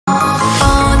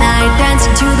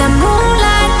the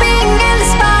moonlight, being in the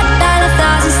spotlight,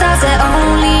 1,000 stars that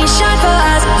only shine for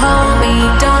us. Hold me,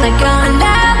 don't let go and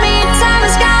let me. Time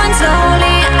is going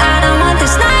slowly. I don't want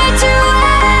this night to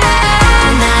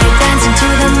end. Night dancing to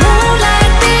the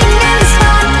moonlight, being in the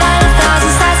spotlight, 1,000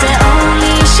 stars that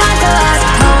only shine for us.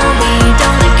 Hold me,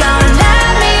 don't let go and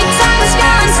let me. Time is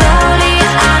going slowly.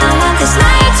 I don't want this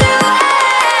night to end.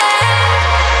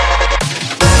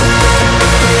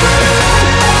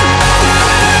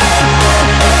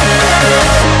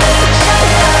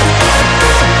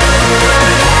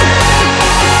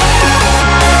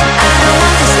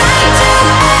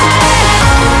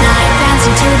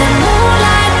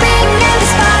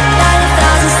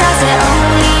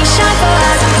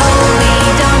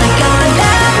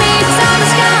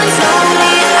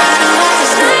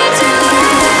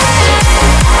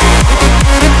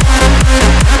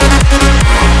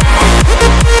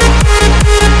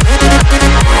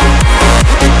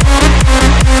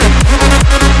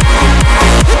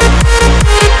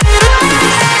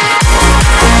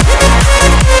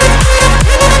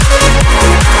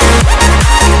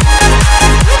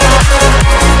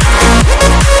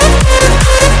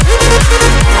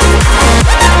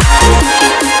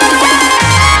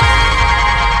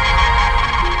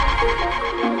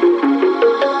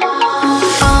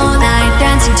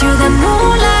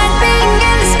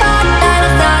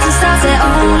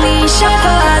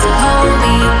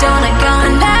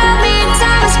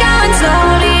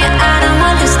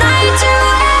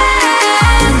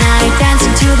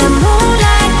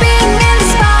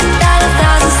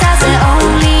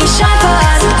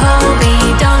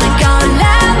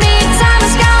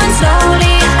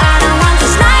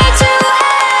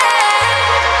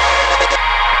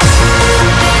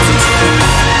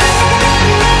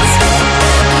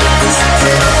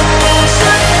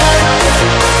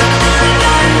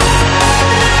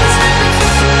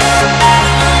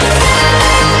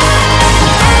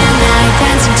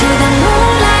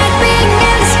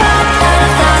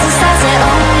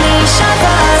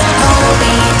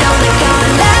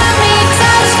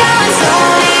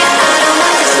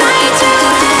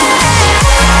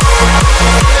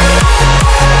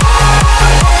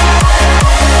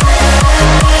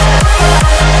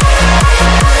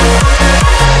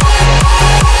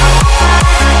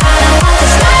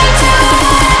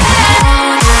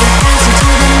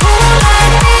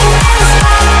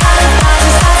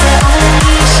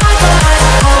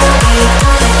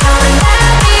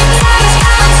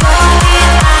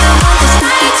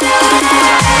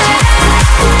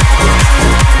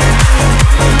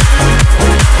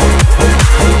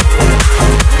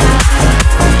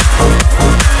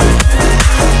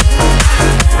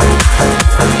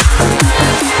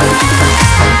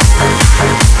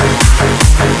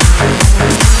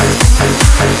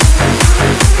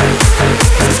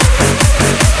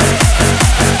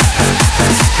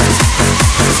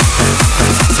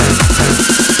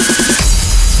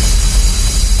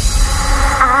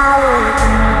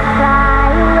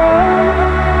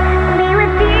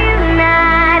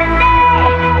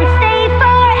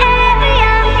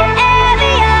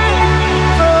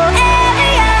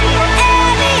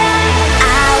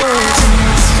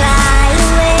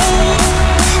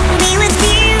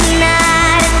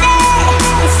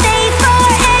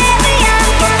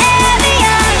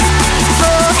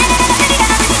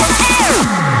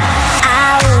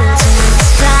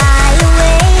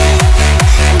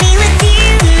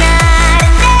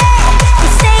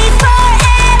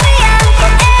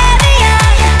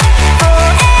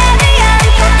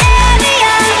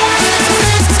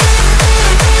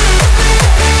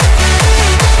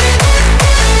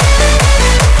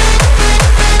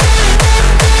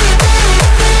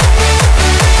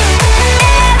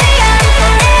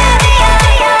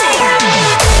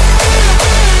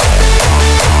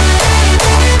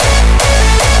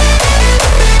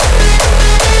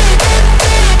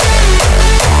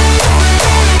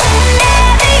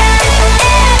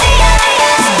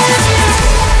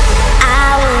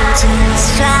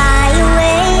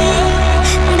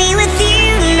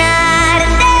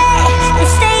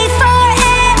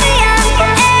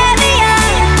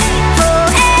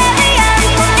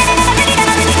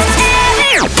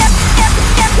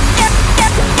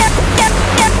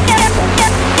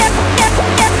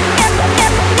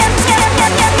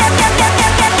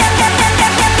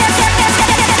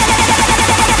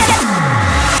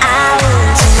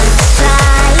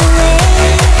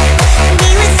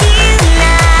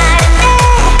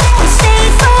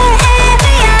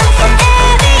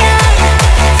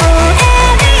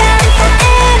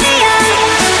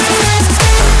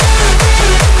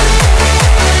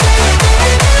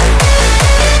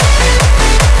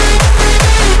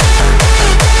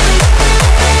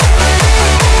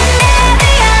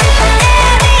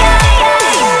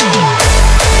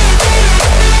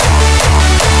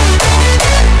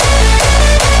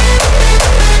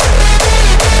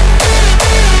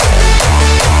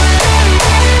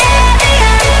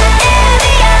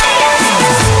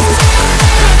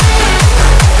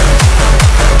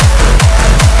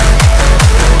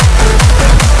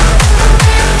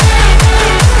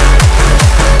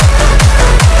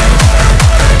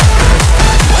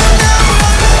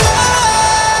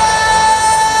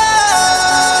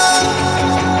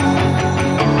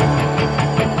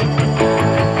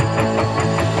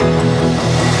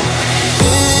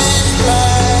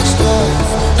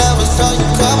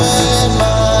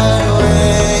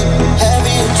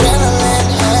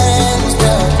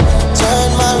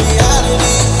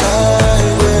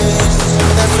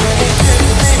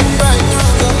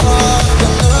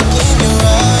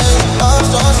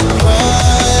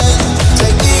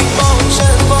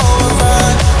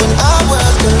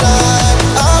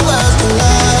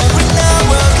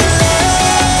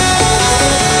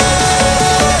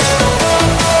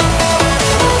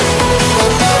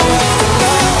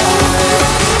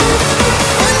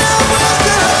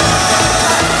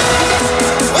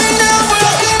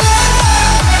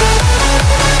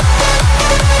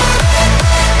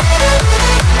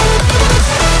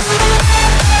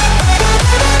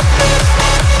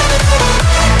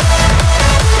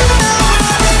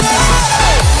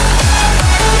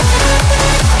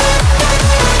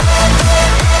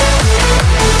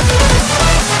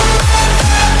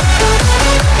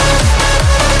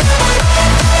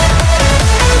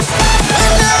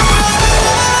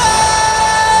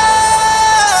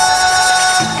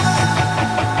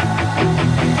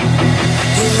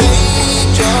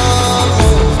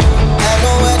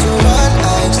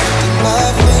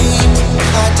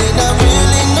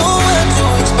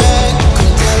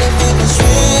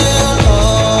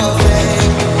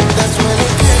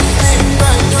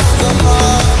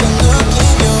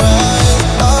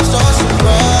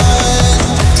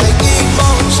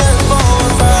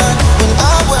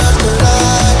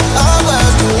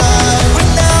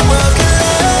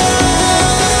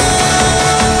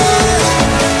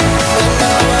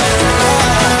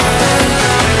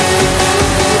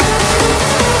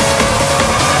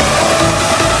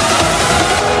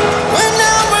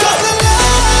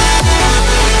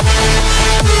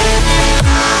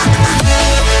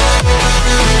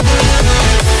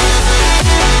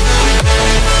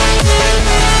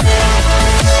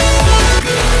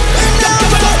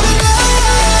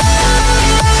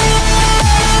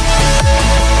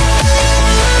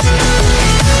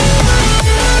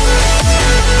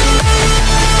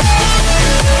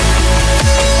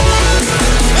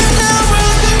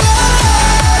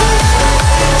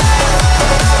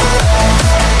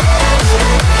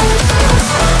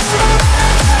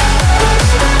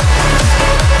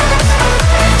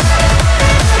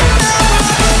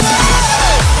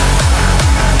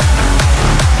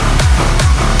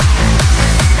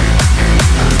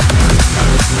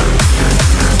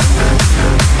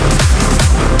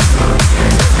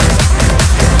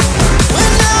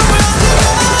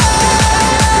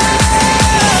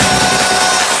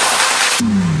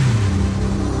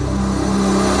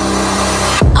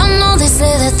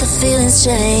 let the feelings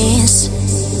change.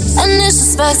 Initial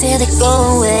sparks, yeah, they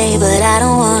go away, but I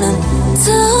don't want them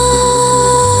to.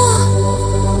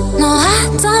 No, I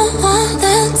don't want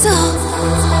them to.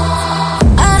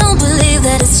 I don't believe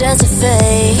that it's just a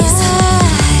phase.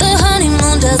 The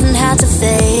honeymoon doesn't have to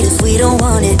fade if we don't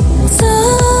want it to.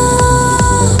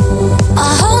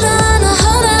 I hold on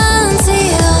to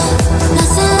you.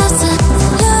 Nothing left to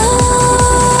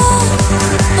lose,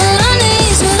 but I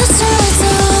need you to try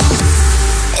to.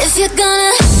 If you're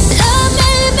gonna love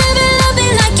me, baby, love me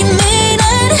like you mean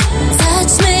it.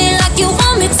 Touch me like you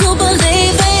want me to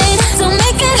believe it. Don't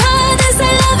make it hard, they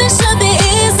say loving should be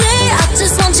easy. I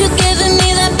just want you giving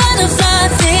me that butterfly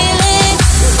feeling.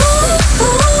 Ooh,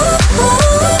 ooh,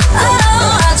 ooh,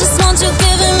 oh, I just want you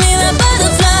giving me that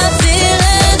butterfly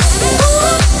feeling.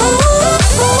 Ooh, ooh,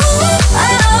 ooh,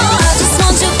 oh, I just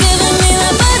want you giving me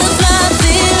that butterfly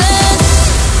feeling.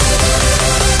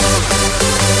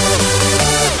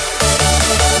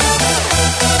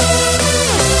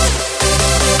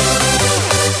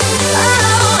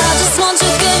 Oh, I just want you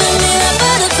giving me that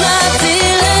butterfly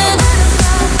feeling.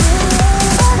 Oh,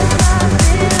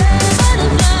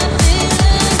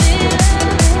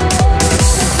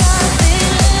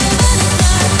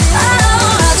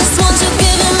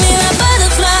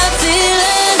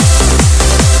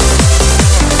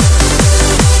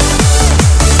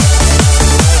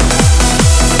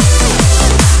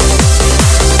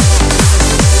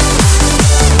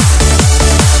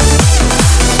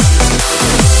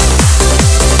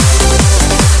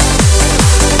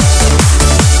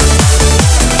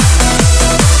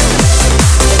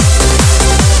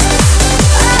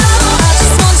 I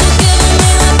just want you giving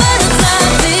me that butterfly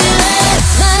feeling.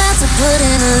 Might have to put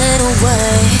in a little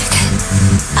work.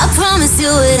 I promise you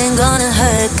it ain't gonna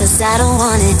hurt, cause I don't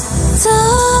want it to.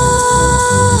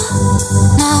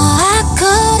 No, I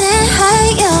couldn't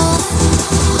hurt you.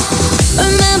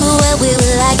 Remember where we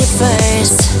were like at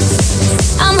first.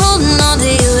 I'm holding on to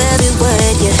you, every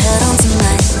word you held on to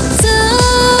mine too.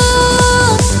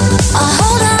 I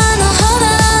hold on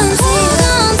to you.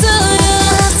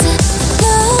 Have to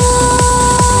lose,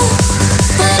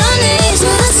 but I need you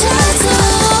to try to.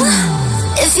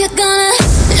 If you're gonna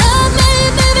love me,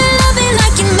 baby, love me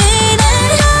like you mean it.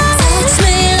 Touch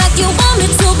me like you want me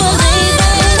to believe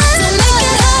it. Don't make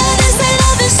it hard, they say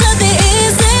loving should be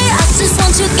easy. I just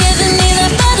want you giving me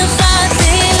that butterfly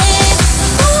feeling.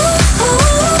 Ooh,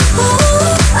 ooh,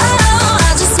 ooh,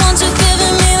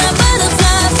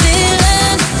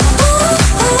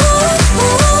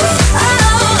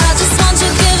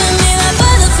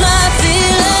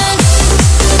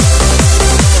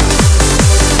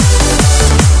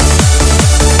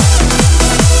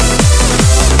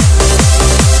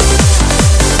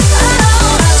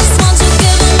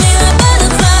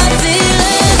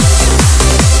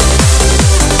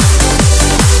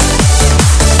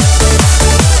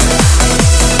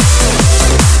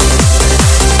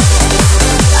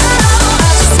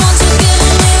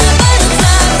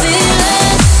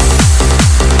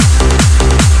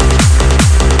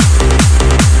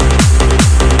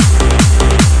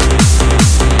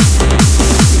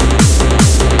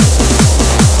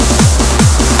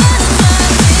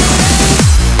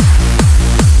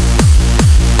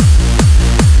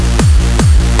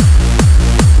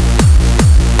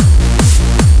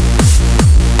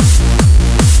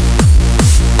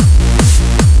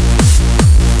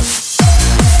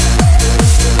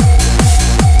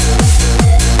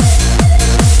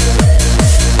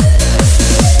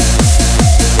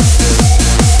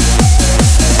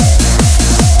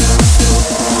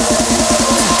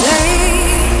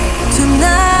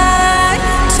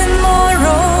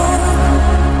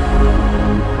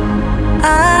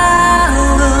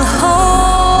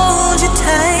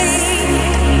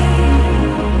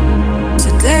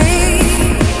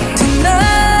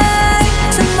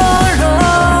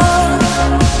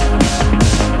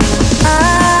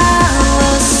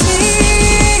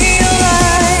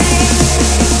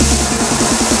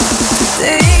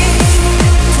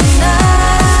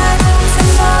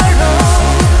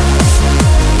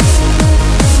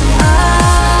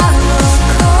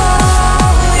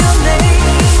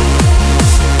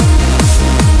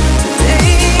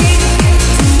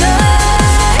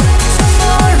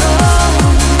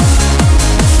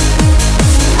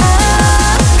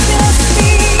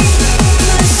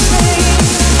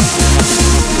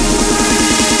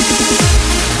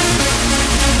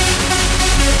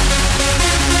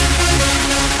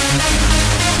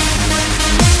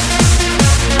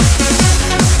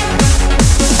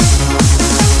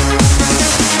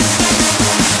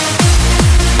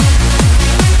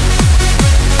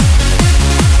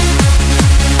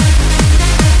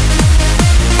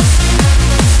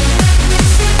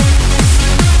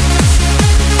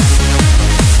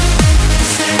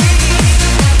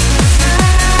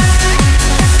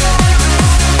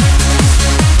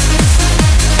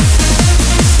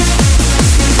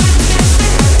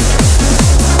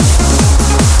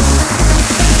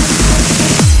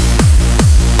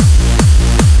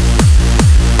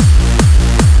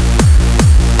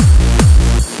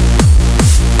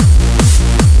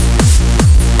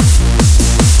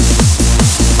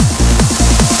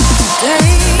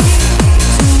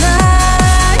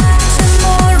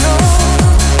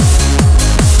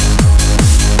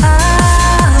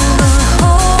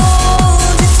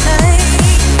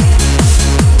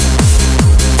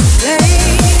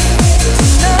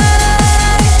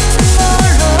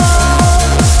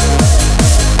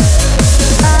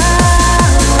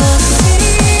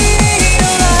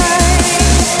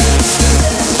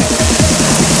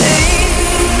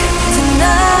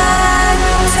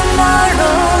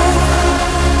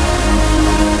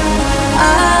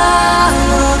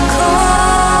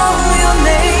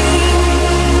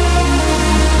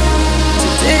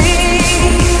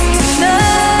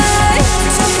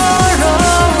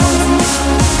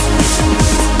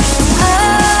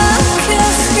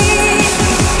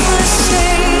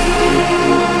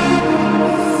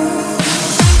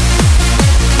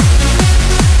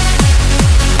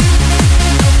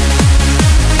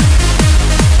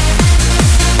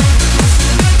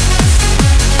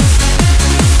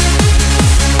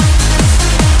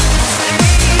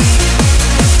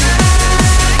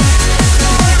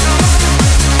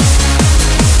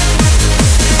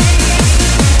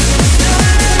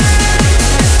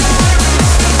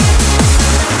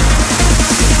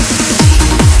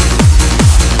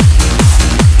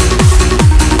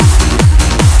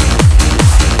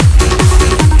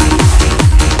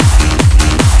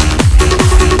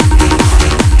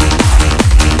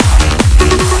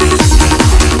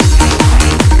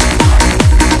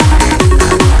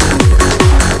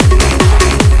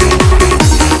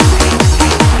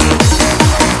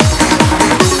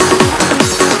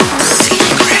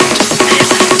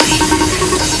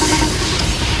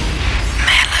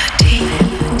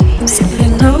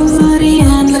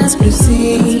 blue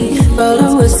sea,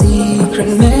 follow a secret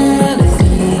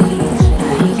melody.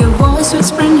 I hear your voice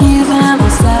whispering here by my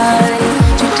side.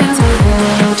 She tells me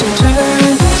how to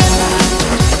turn the tide.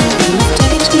 And the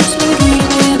stage keeps me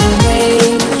dreaming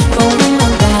away, falling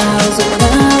 1,000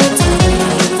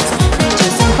 mountains.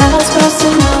 Just some clouds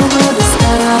crossing over the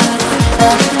sky,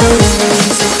 like the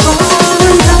rays of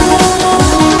falling love.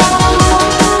 So falling love.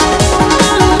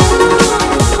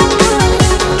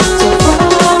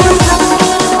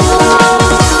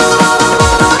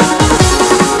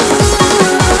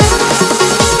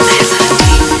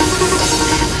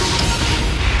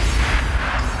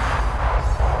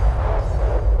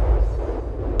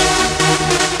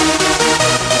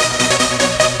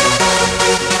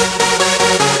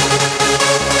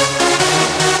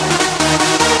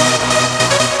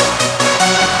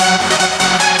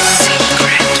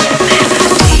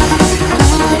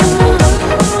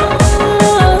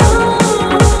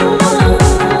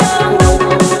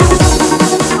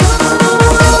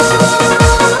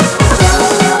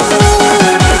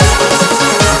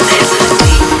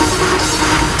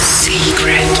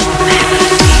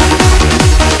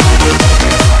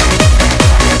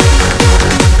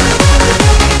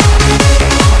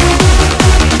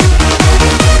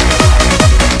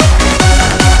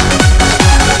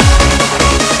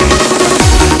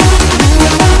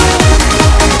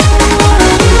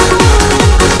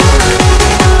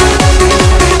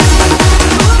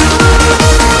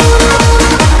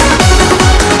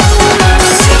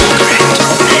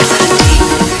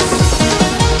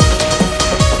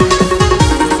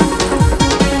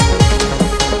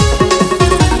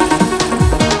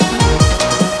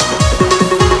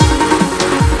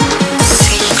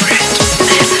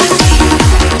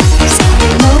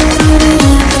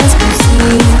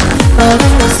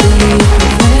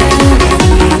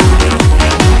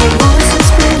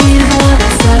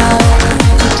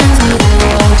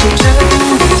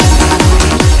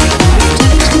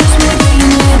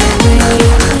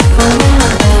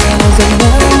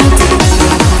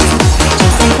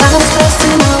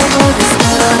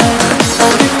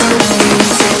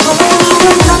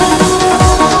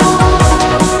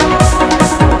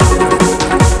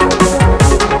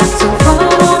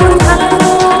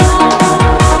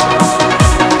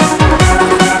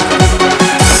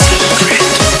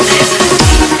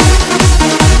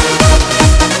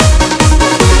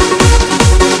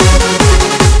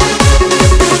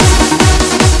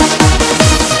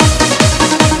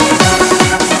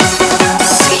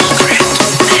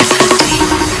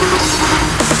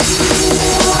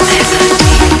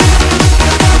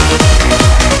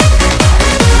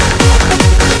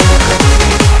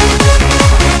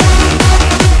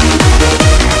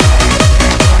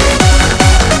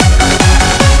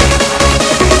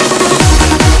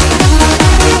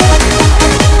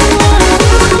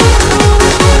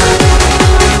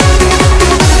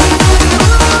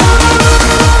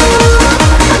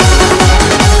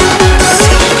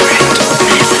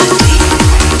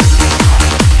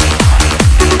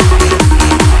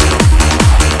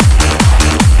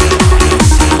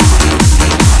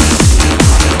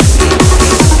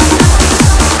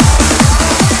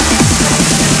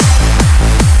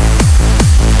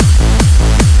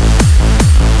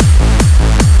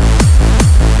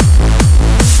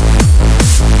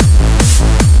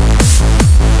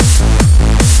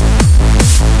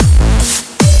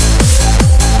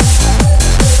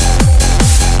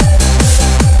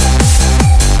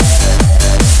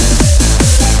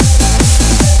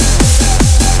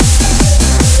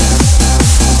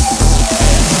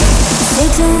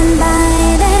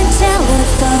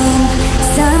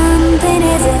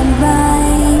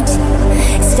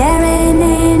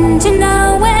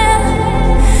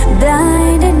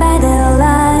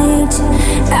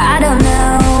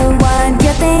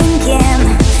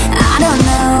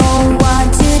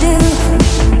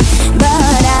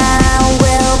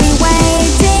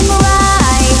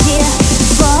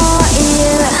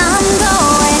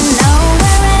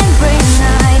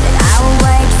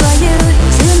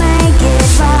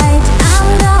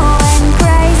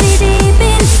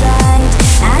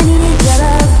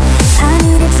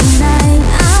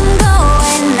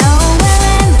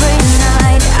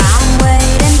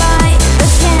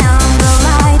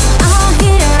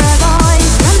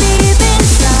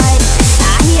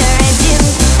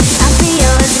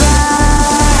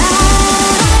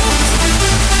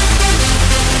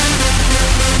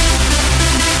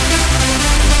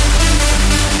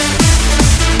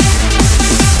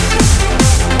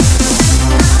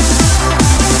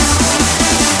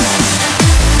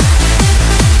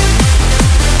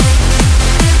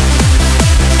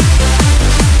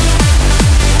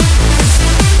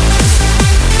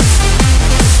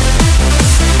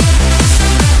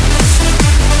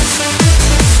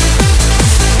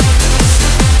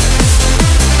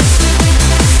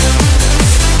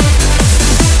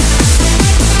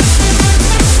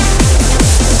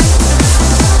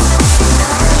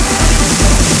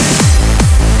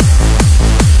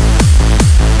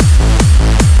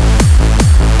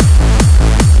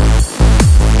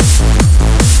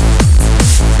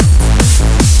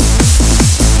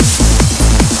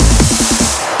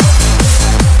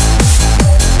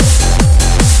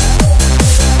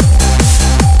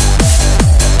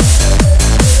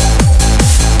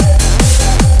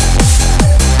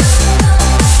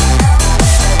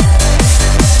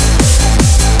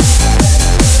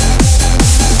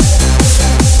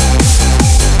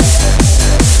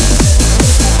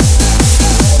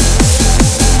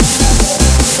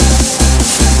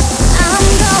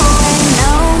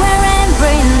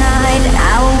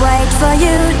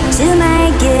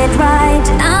 it right.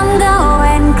 I'm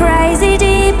going crazy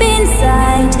deep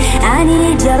inside. I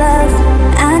need your love,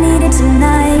 I need it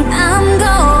tonight. I'm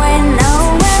going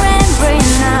nowhere every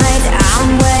night. I'm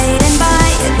waiting by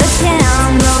the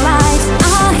candlelight.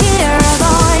 I hear a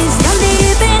voice from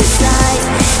deep inside.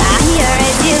 I hear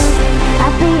it's you, I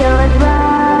feel it's right.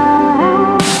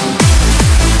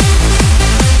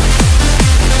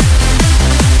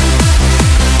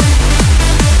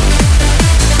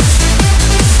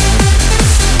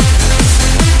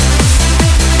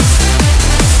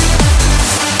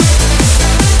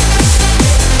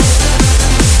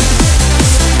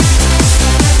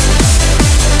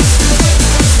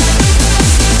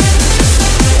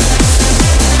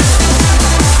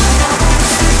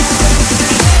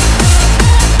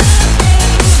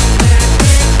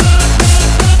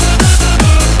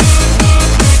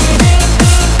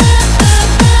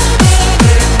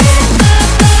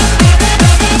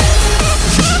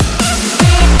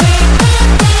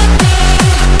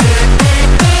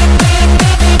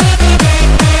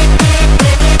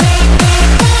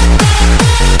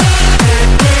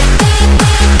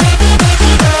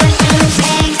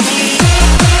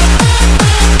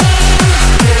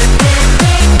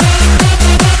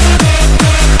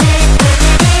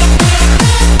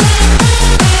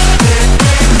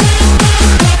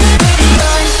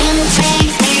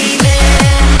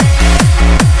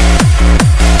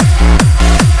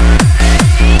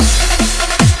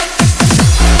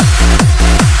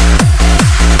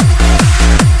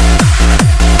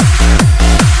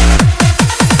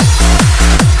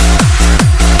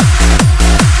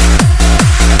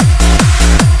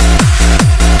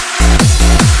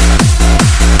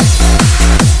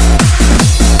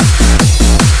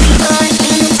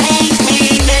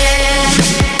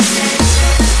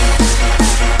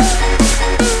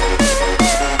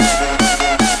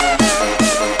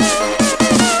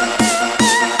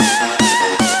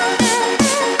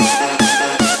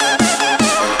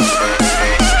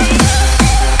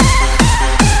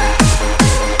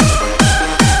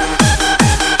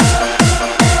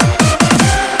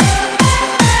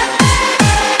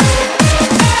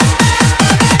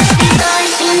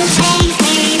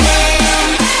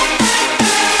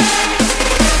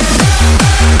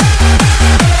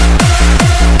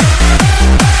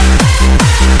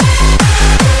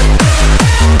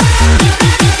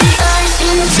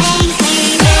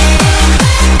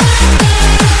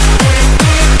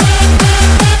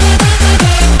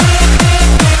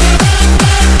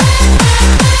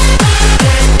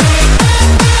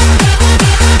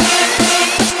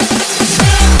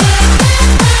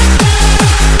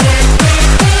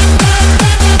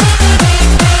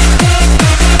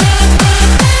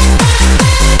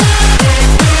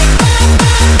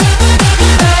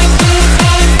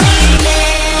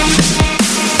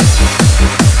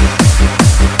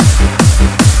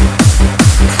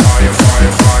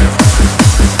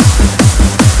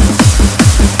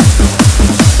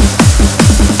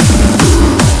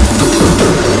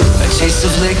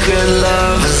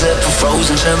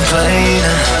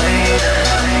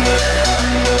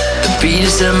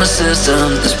 in my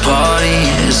system, this party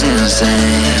is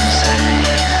insane.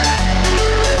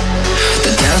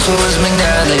 The dance floor is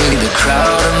magnetic, the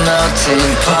crowd a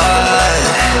melting pot.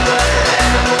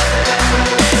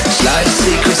 It's like a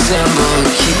secret symbol,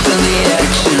 keeping the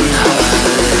action hot.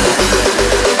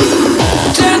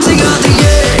 Dancing on the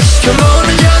edge, come on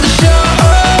and join the show.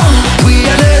 We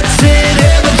are letting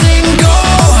everything go.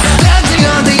 Dancing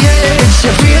on the edge,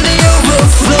 I feel the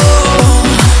overflow.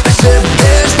 I said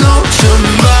there's no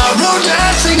tomorrow.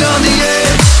 Dancing on the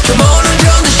edge, come on and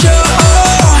join the show.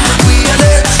 We are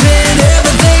letting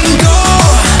everything go.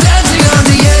 Dancing on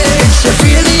the edge, I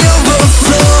feel the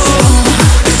overflow.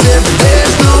 I said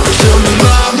there's no tomorrow.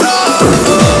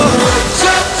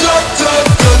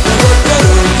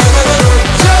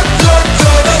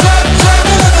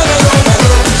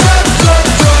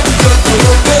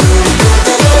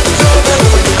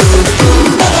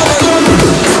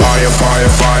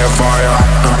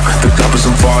 The club is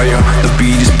on fire, the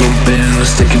beat is bumping,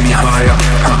 it's taking me higher,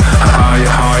 higher,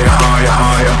 higher, higher,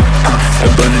 higher, a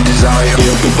burning desire.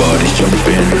 Everybody's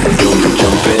jumping, jumping,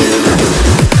 jumping.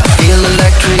 I feel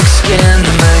electric skin,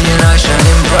 a million eyes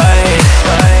shining bright.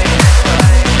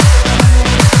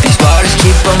 These bodies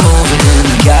keep on moving,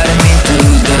 guiding me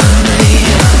through the night.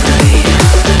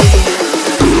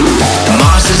 The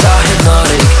monsters are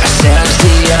hypnotic, I sense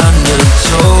the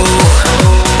undertow.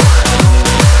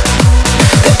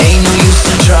 Ain't no use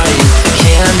in trying, I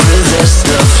can't resist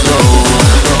the flow.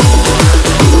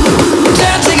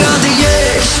 Dancing on the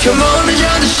edge, come on and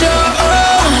join the show.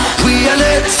 We are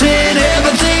letting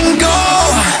everything go.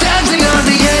 Dancing on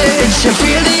the edge, I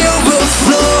feel the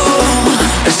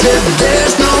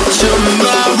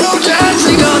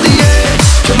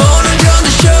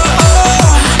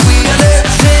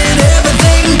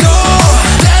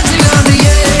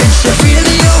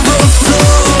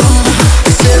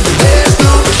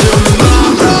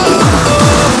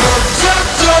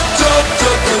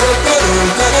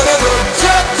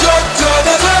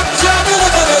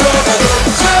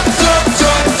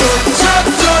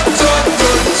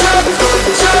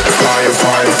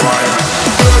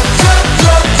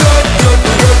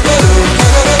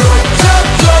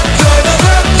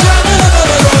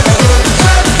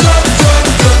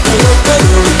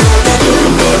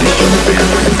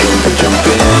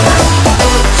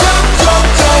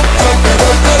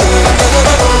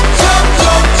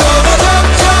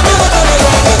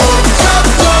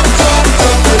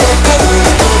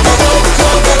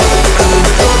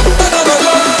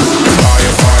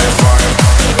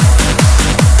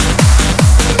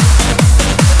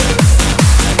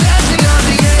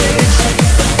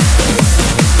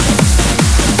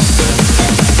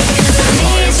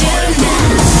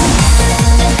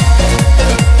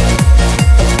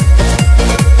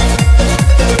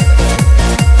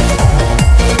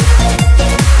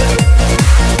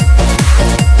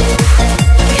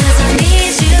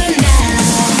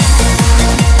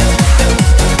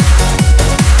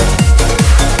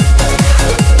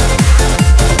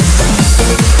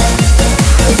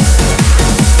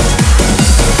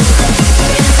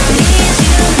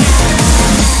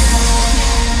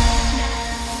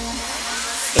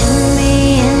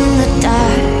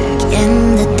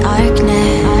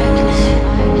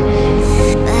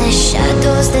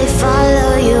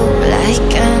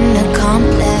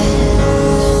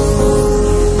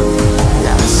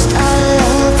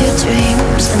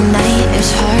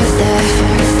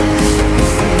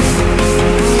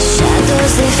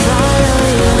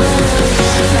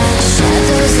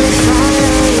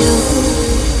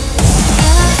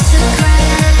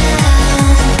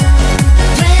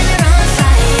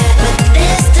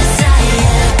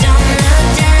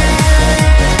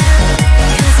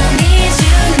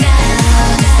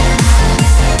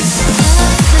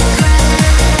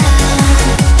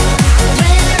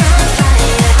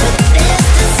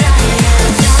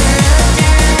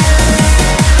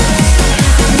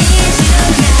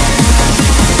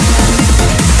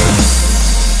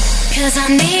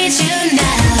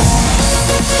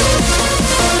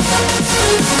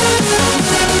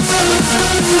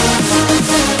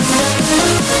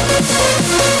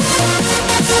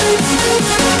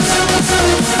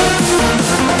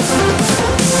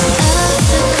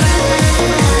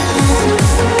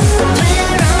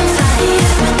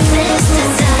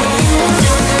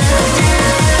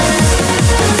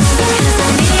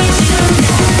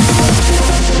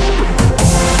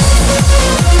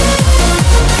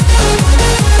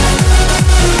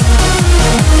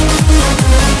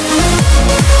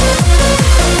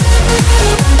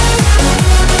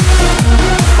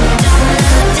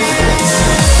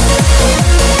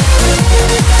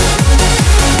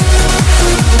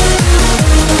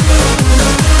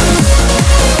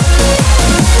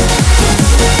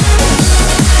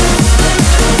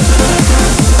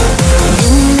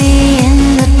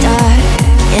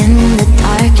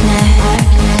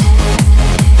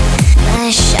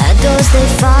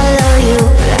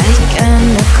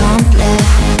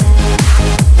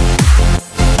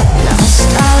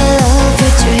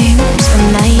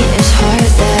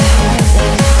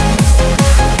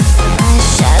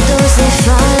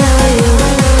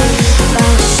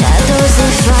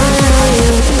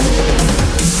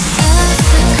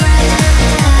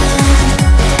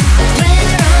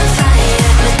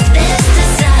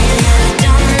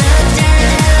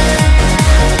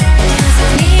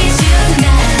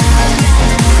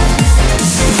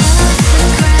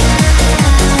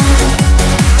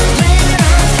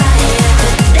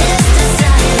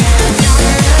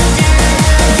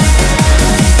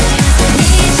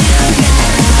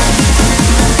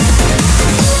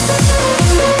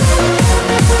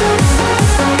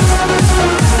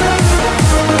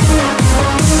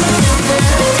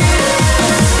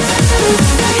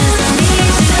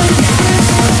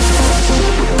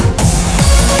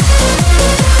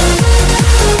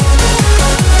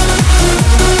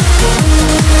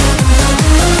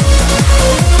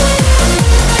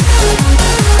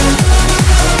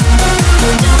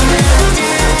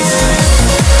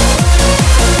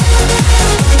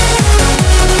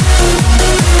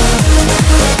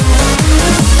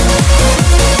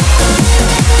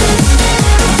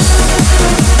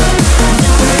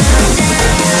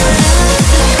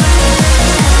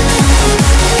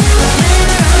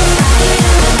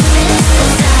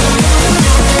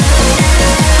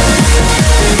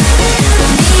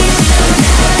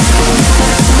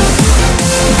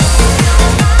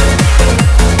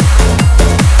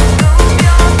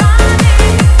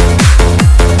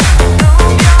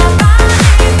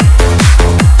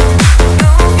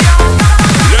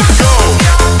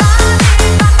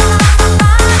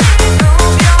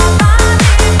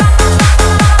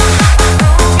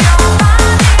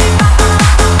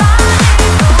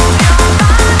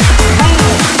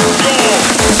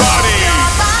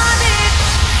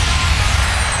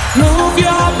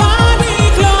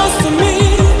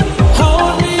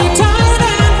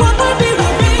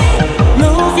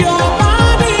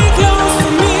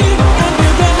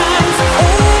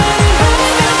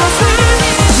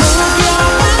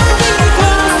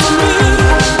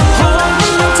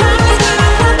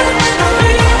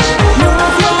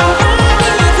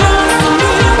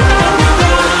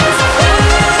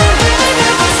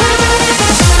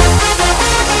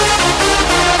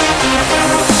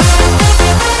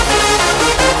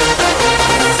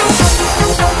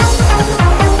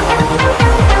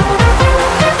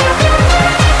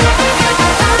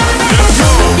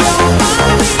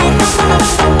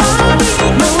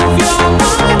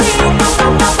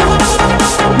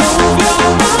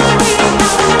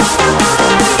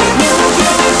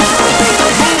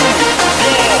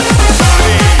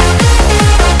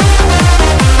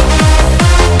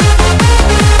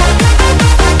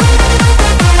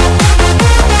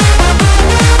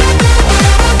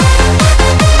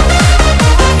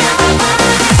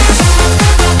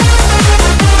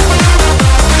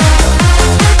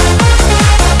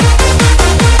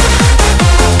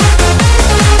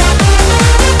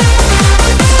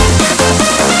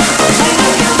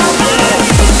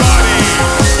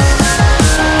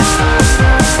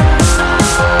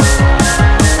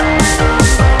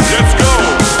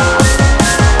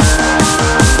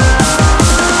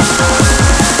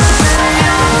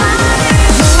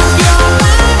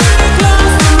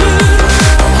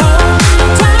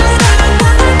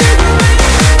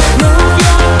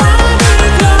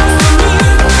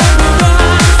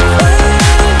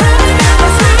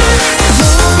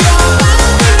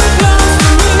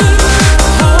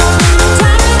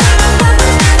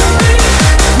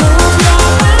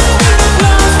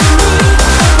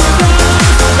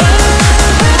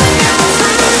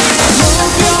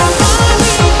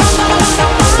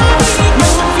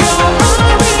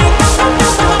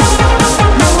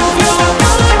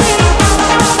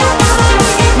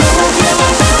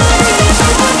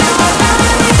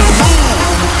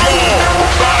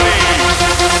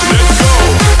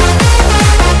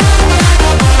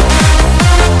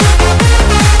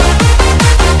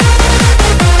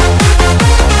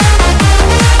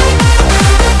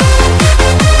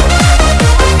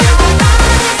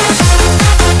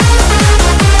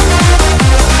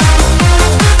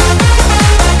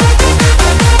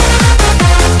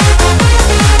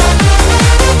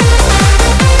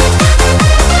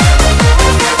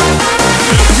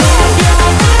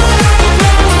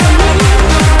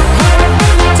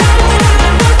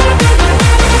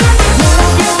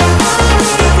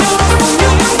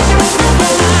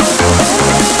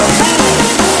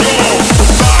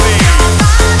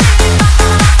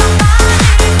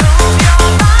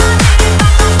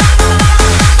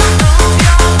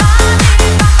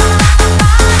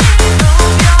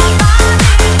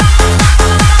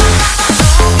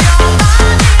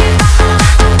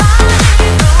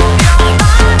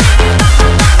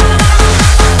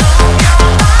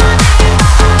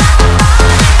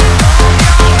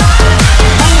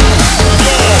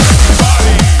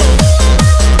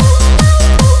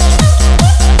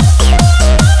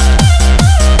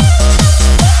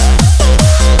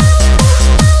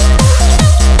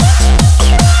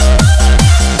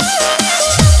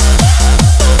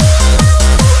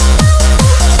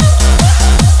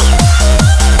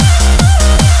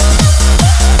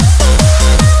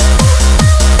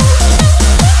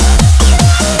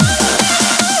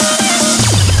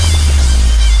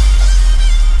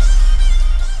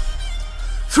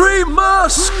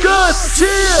But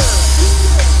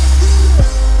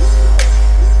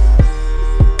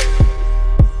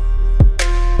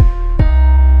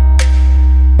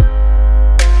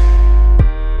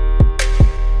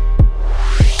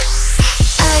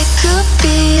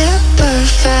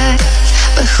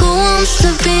who wants to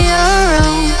be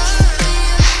around?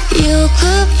 You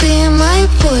could be my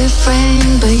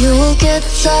boyfriend, but you'll get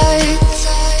tired.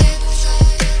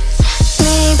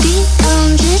 Maybe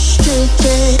I'm just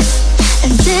stupid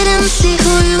and didn't see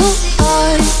who you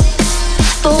are.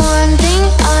 But one thing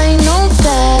I know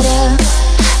better,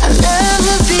 I'll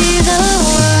never be the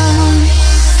one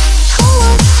who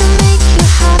wants to make you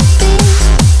happy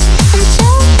and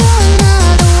tell you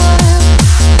another world.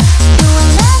 You will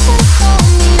never call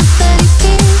me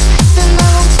baby, then I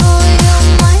won't call you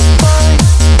my boy.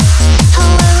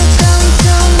 However, down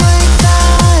to my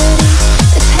body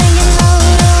is hanging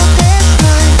out all this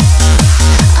night.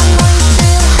 I know you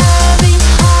feel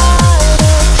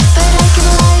heavy-hearted, but I can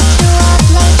light you up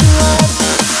like you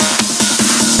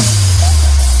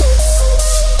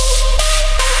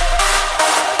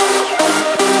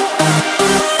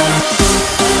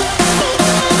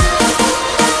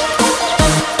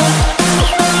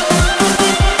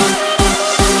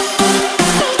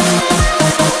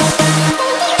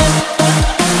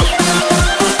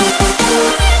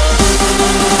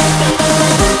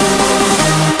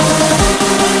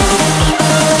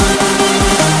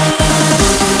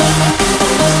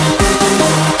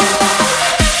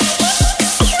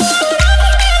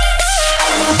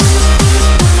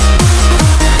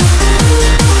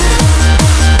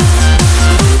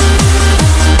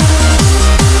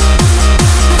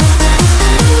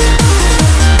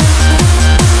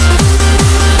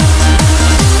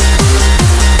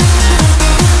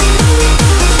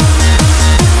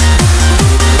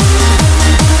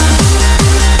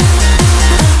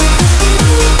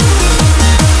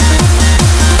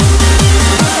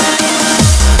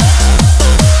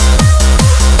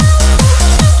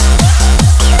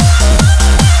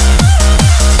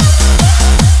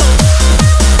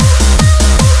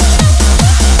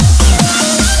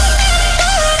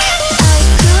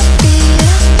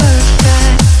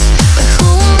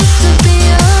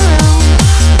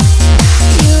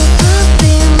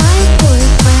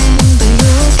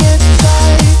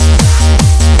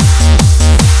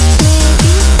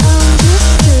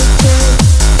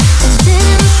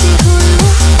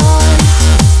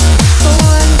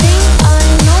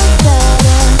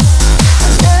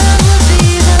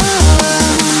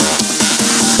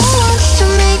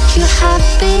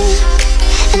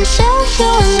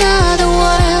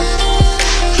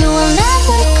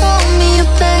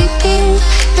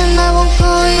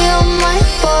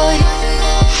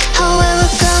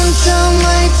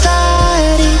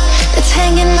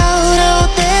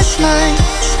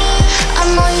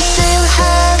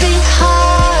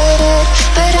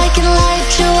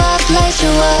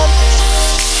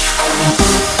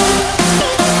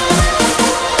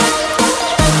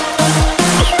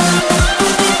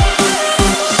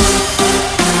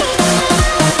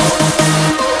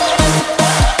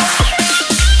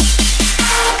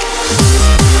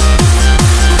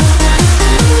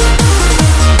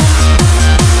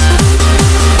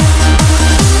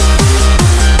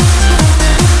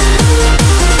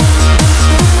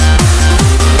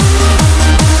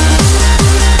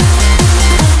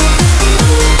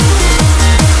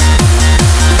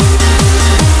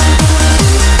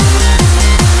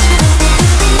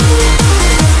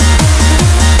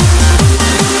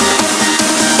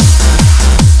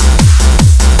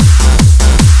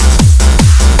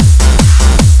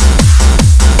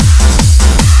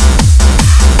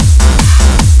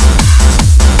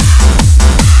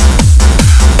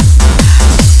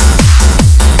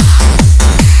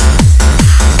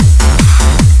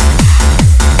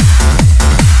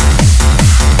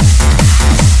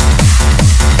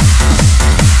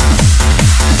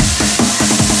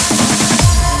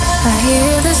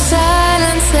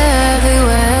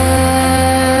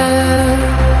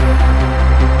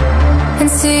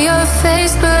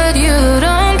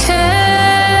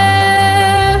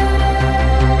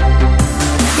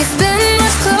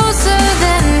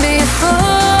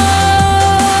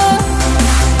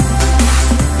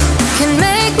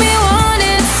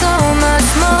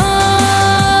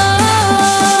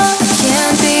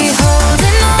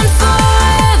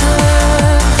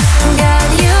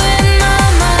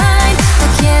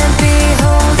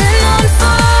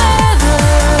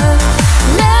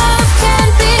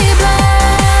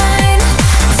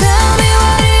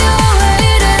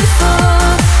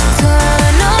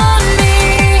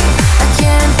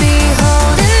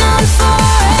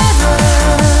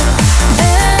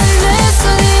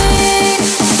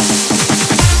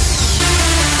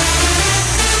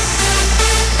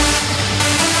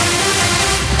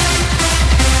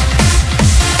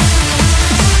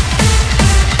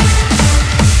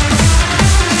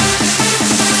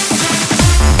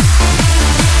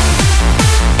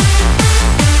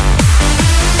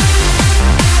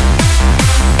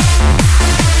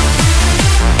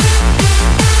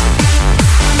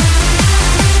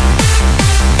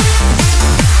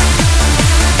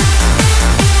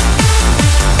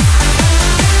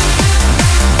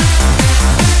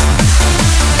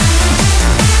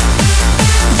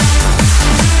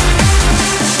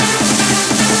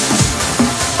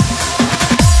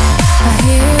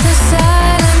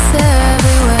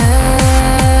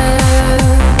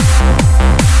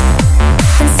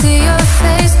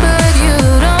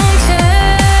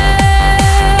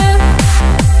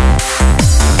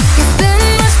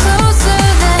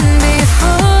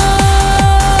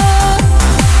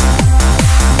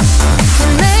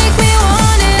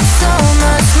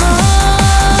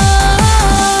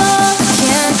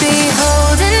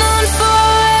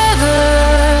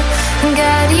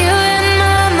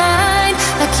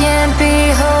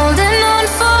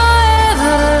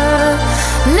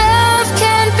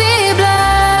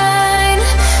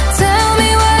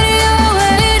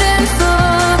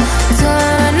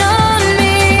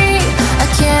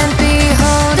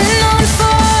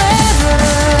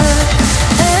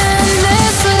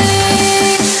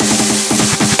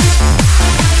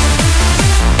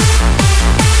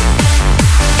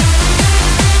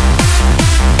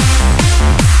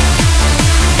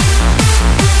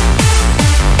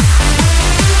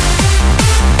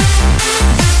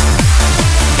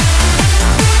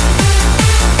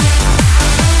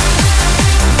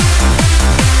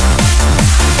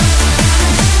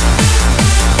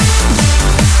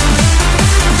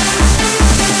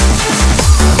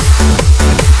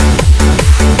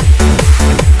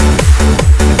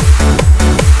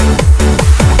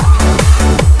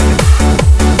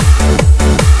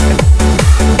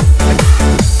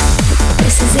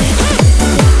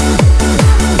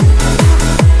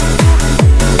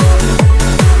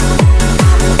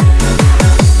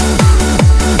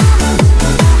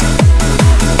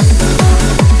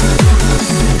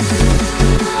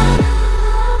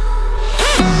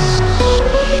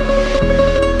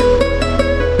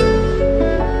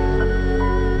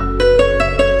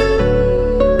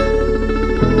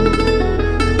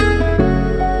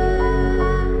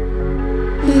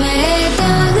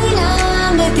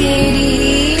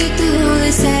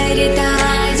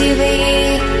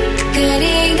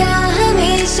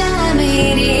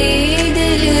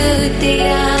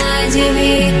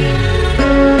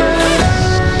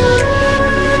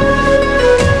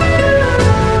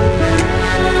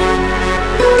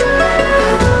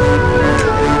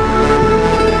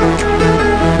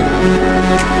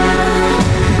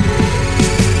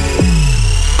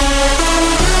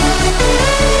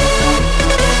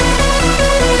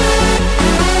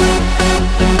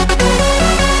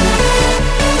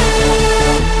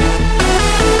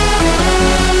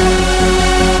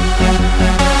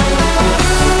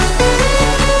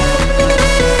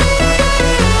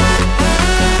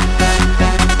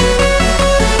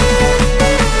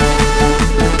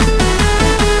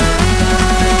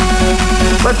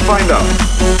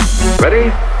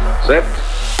Ready, set,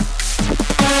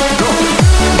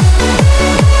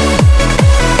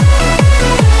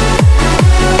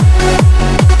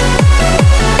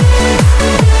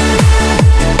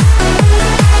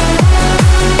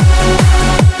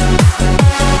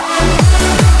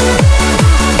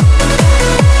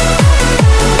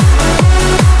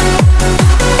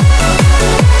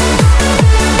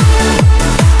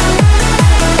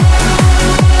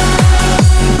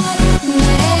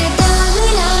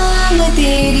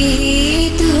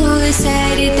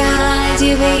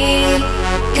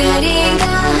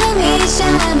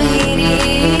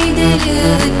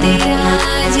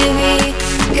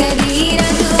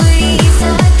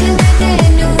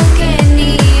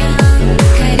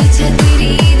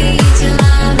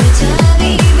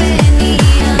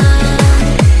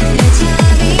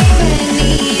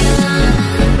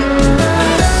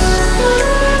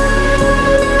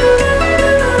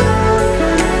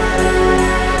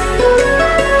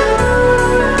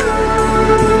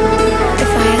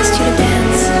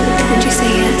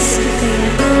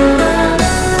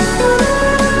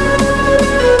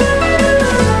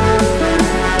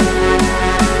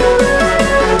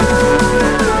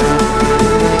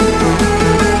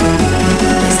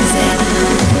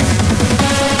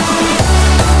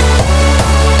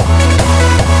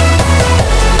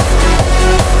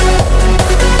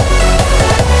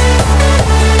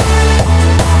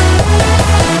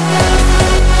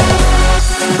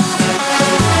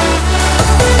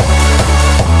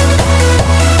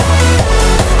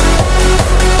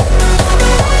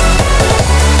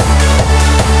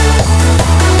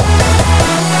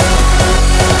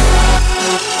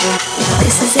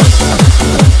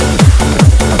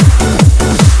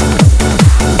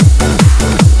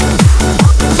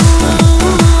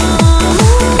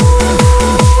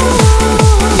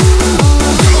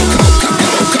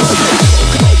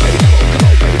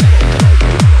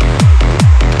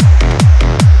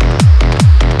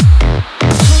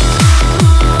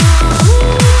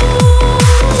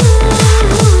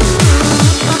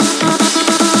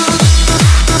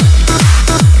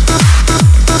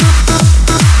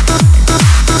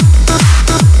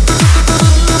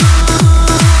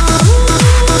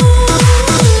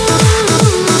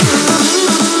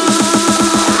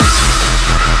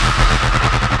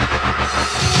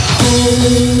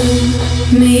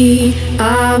 me,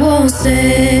 I won't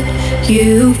set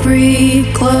you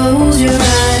free. Close your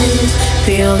eyes,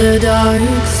 feel the dark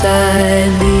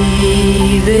side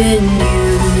leaving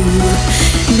you.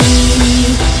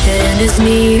 Me and it's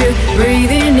near,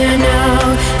 breathing in and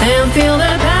out, and feel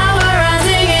the power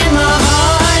rising in my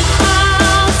heart.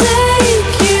 I'll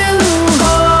take you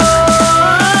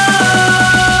home.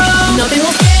 Nothing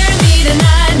will scare me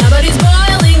tonight. Nobody's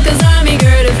boiling, 'cause I'm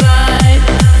eager to fight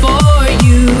for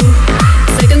you.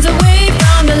 Seconds away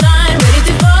from the line, ready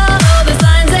to follow the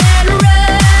signs and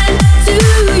run to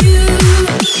you.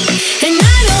 And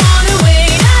I don't wanna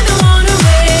wait, I don't wanna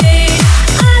wait,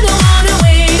 I don't wanna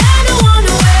wait, I don't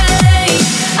wanna wait,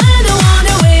 I don't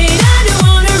wanna wait, I don't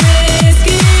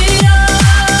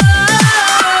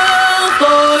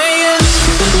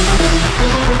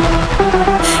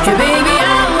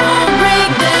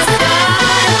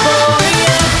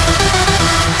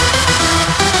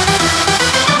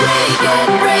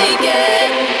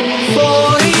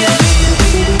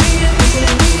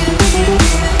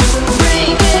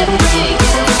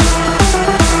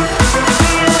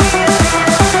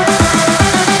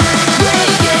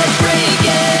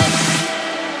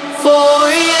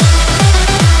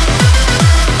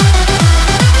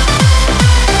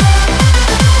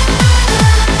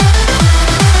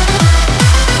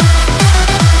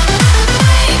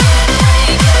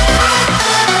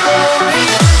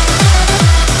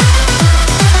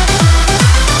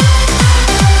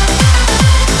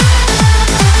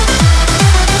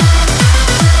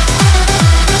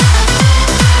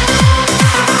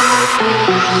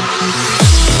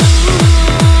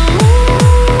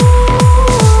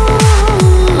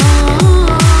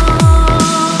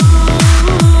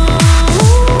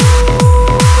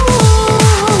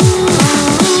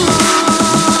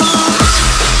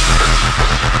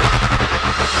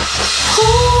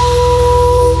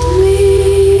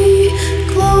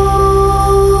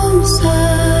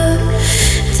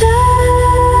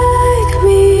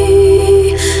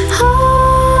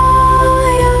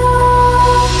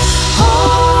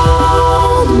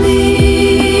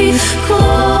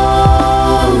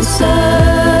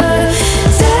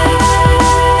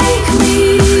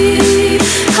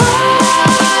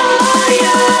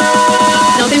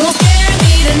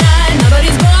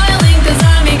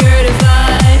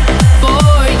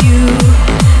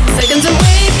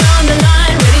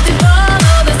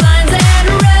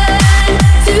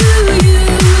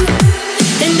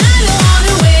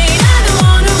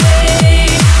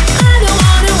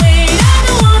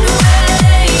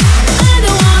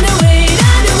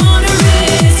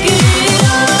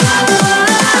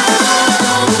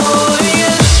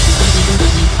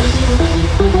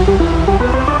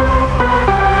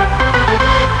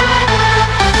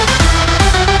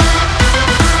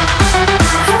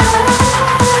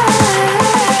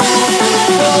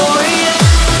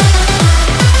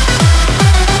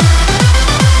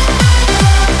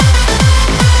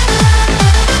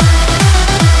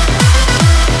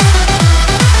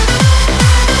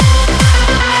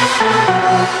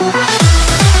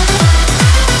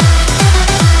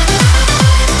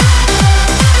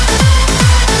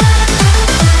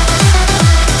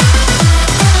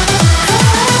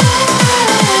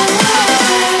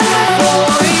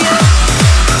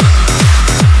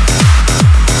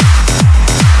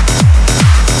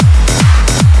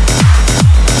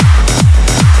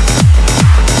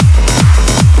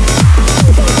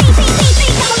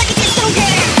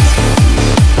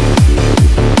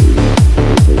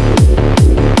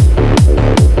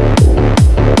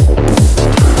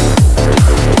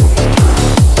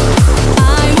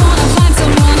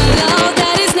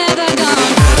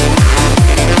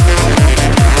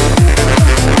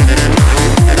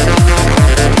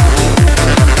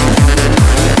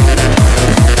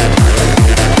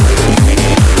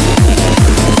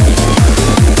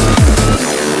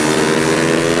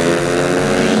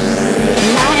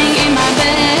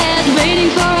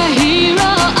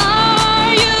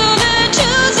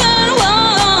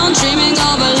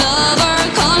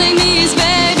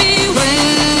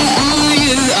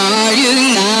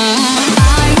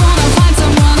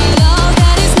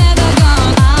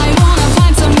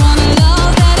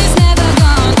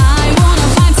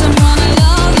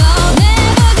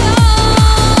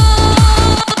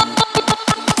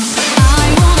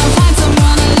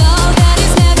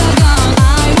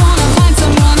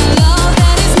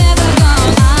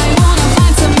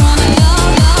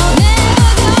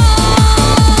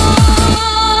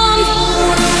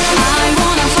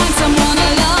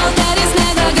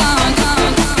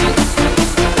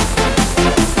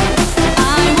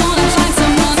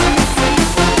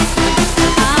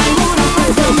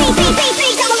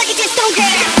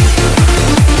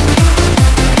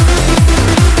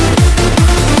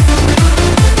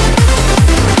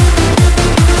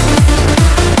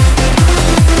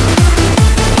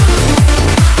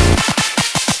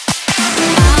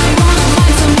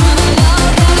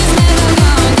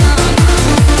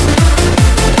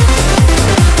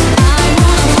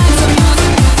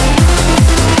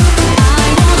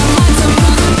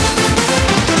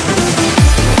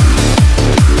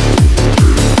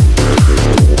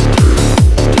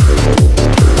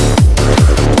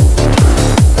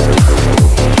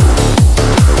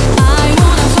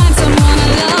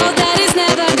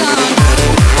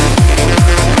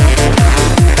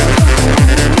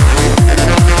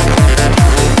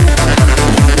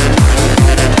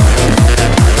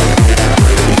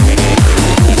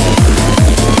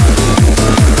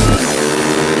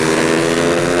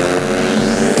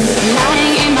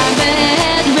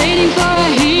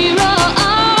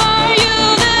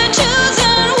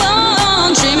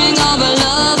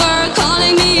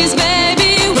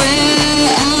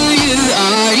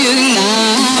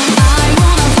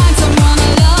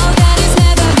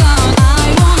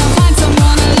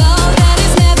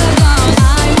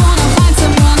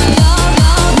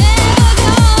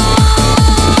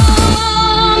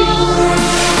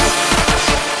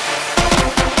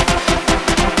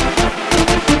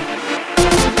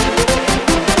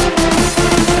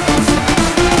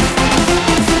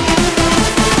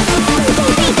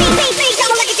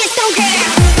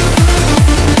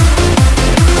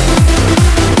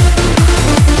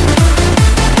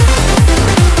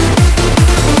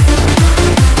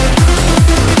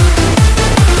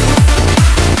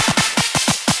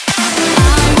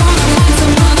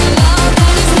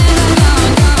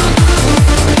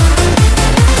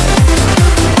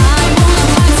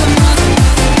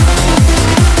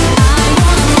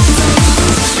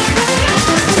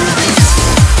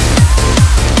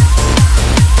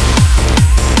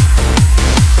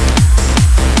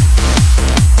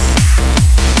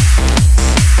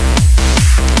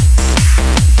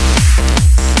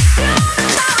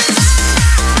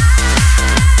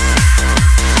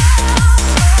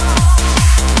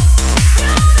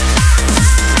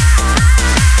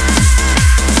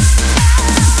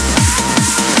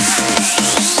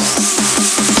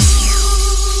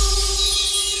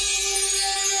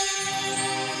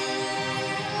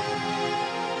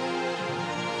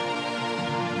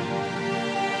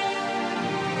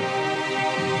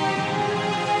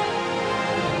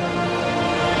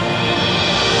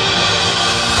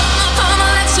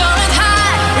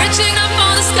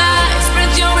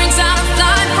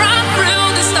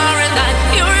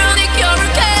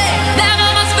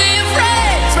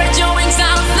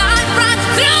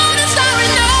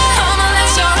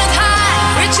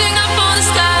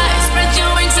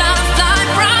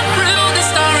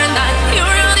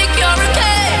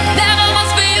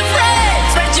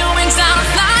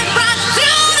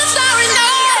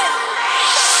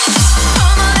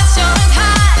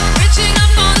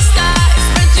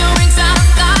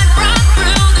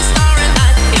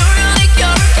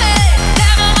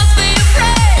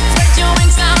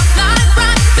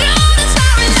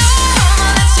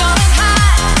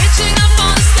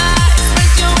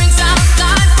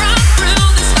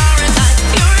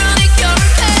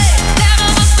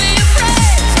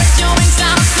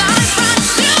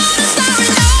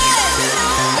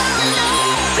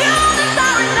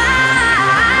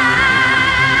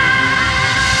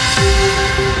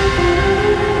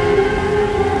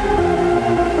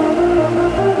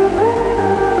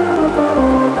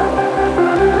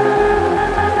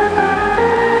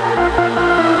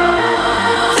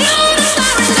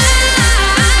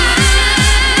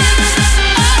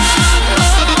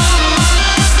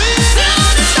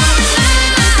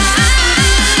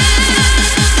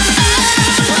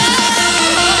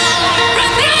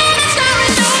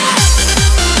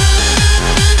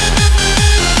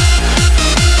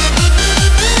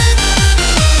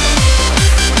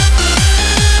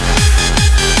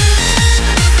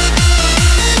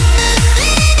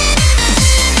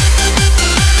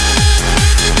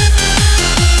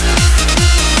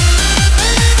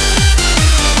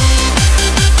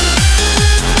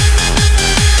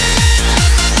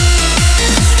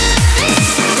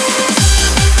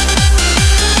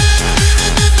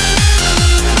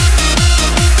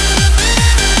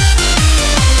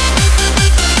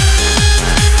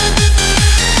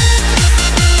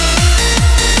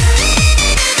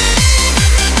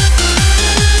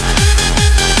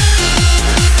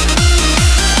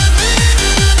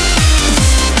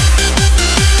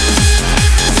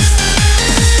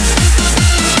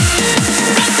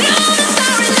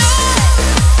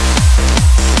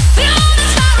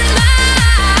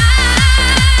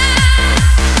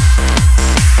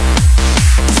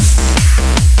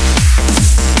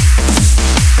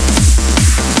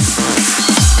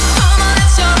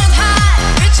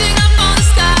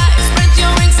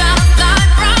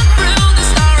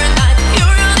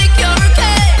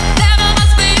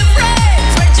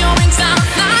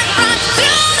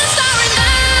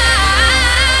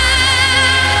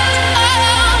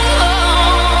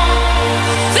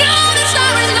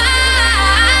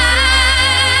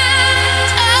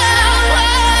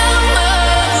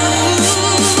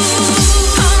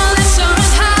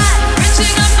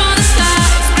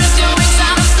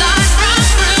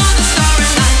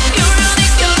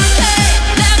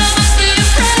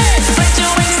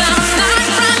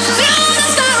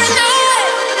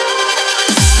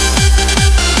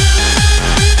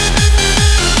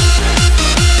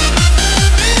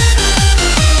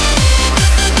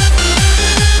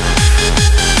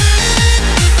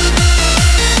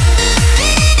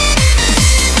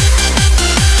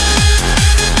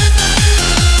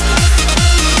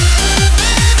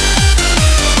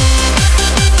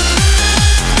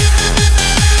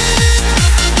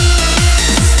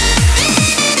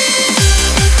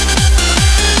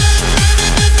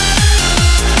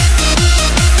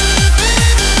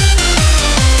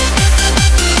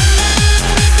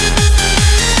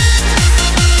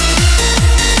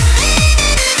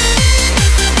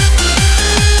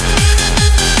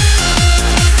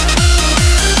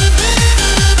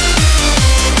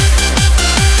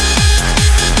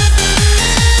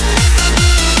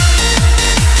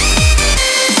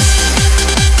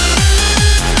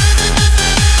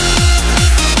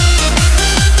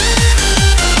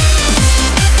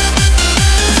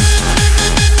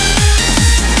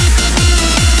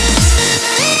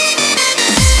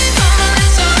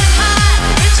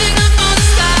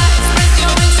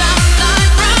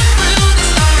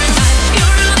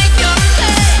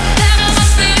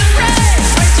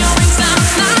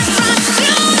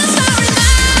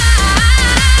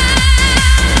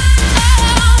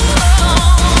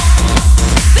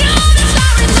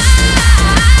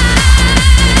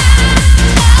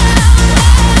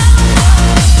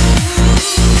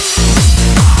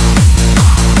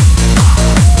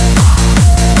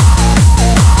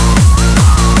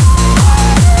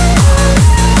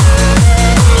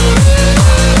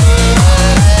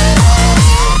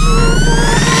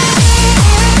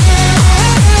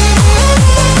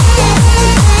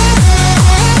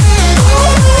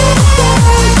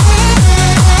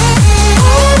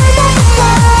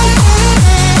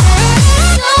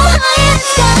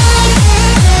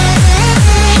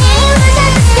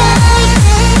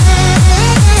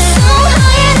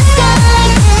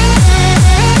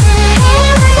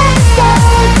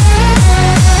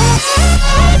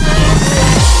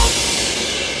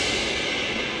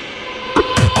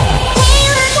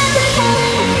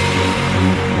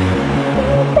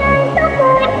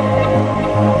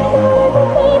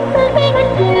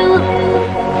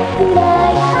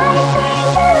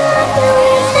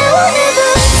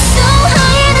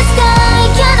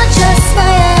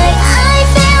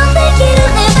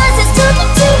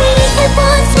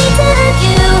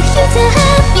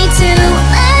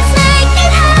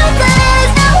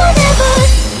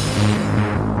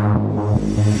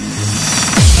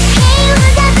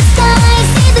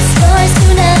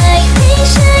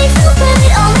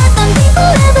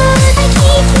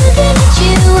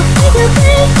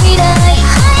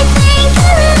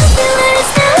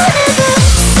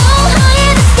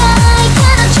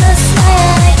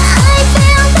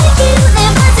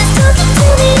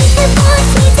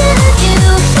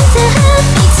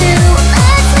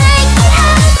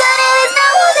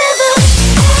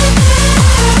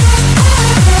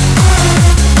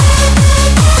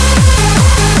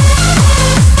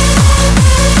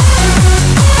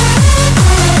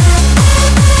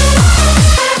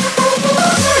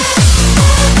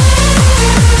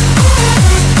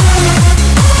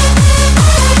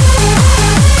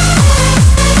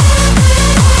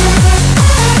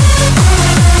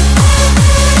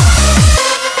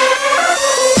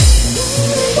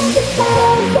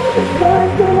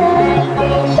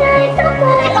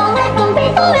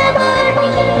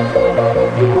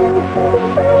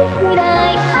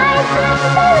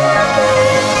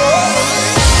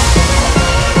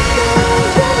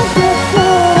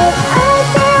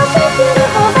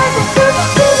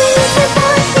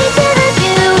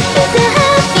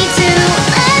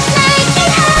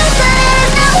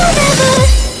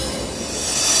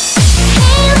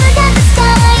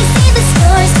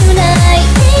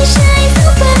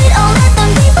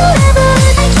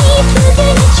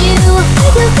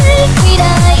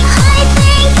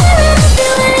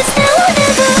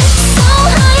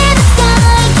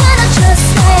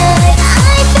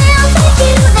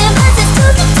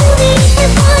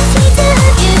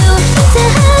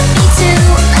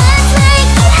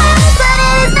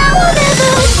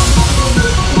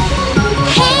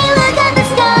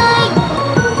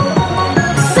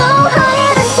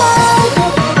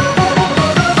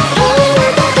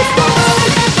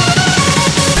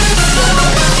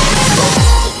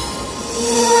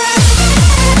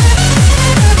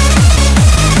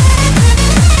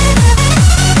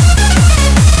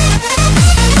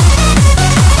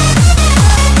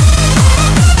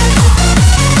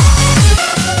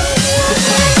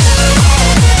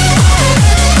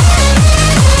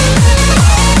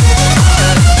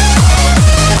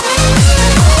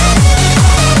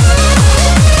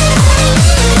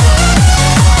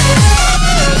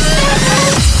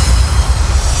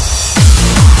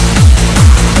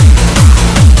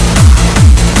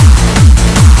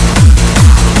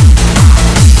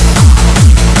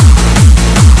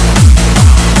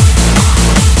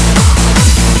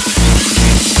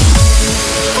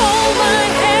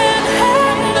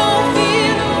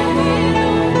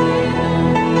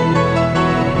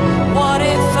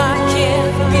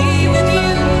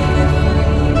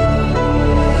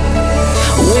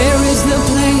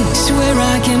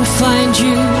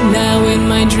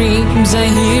dreams I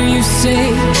hear you say,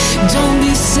 don't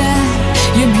be sad,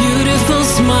 your beautiful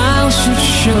smile should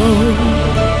show.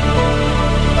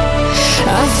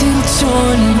 I feel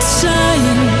torn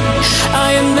inside, I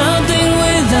am nothing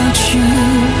without you.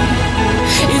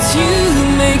 It's you who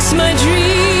makes my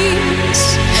dreams,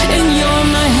 and you're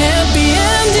my happy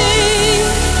ending.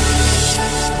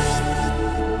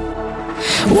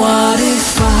 What if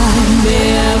I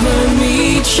never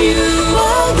meet you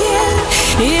again?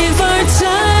 If our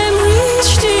time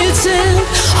reached its end,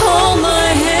 hold my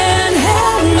hand,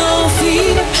 have no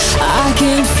fear, I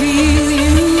can feel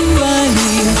you right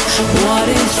here. What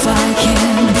if I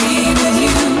can't be with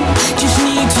you? Just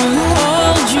need to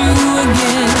hold you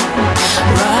again,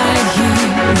 right here,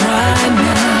 right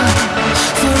now,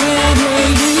 forever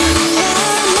you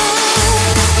are mine.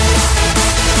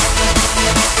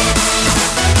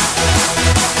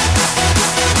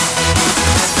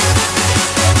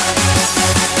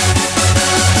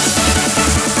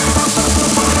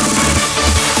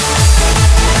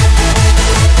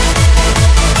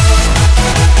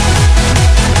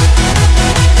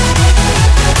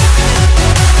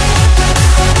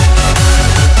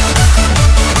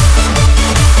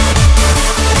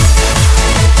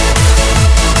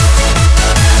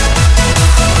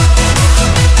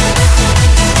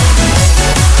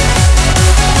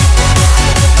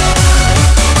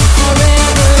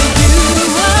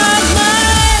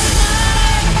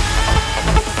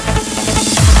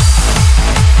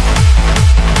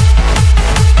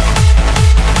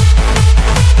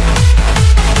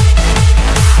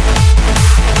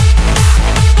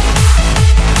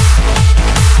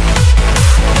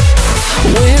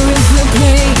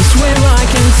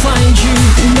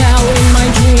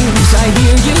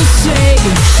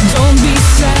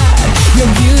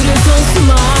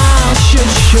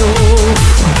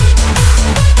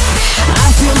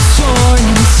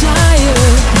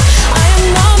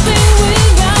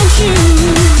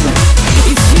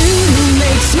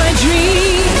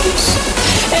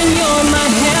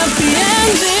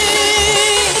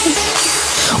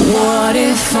 What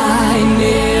if I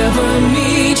never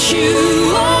meet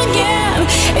you again?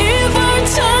 If our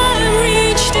time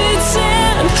reached its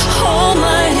end, hold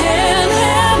my hand,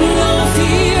 have no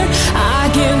fear, I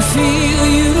can feel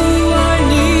you are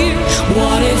near.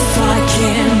 What if I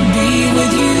can't be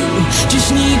with you?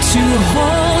 Just need to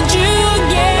hold you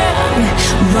again,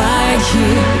 right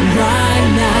here, right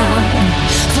now,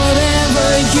 forever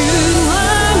you are.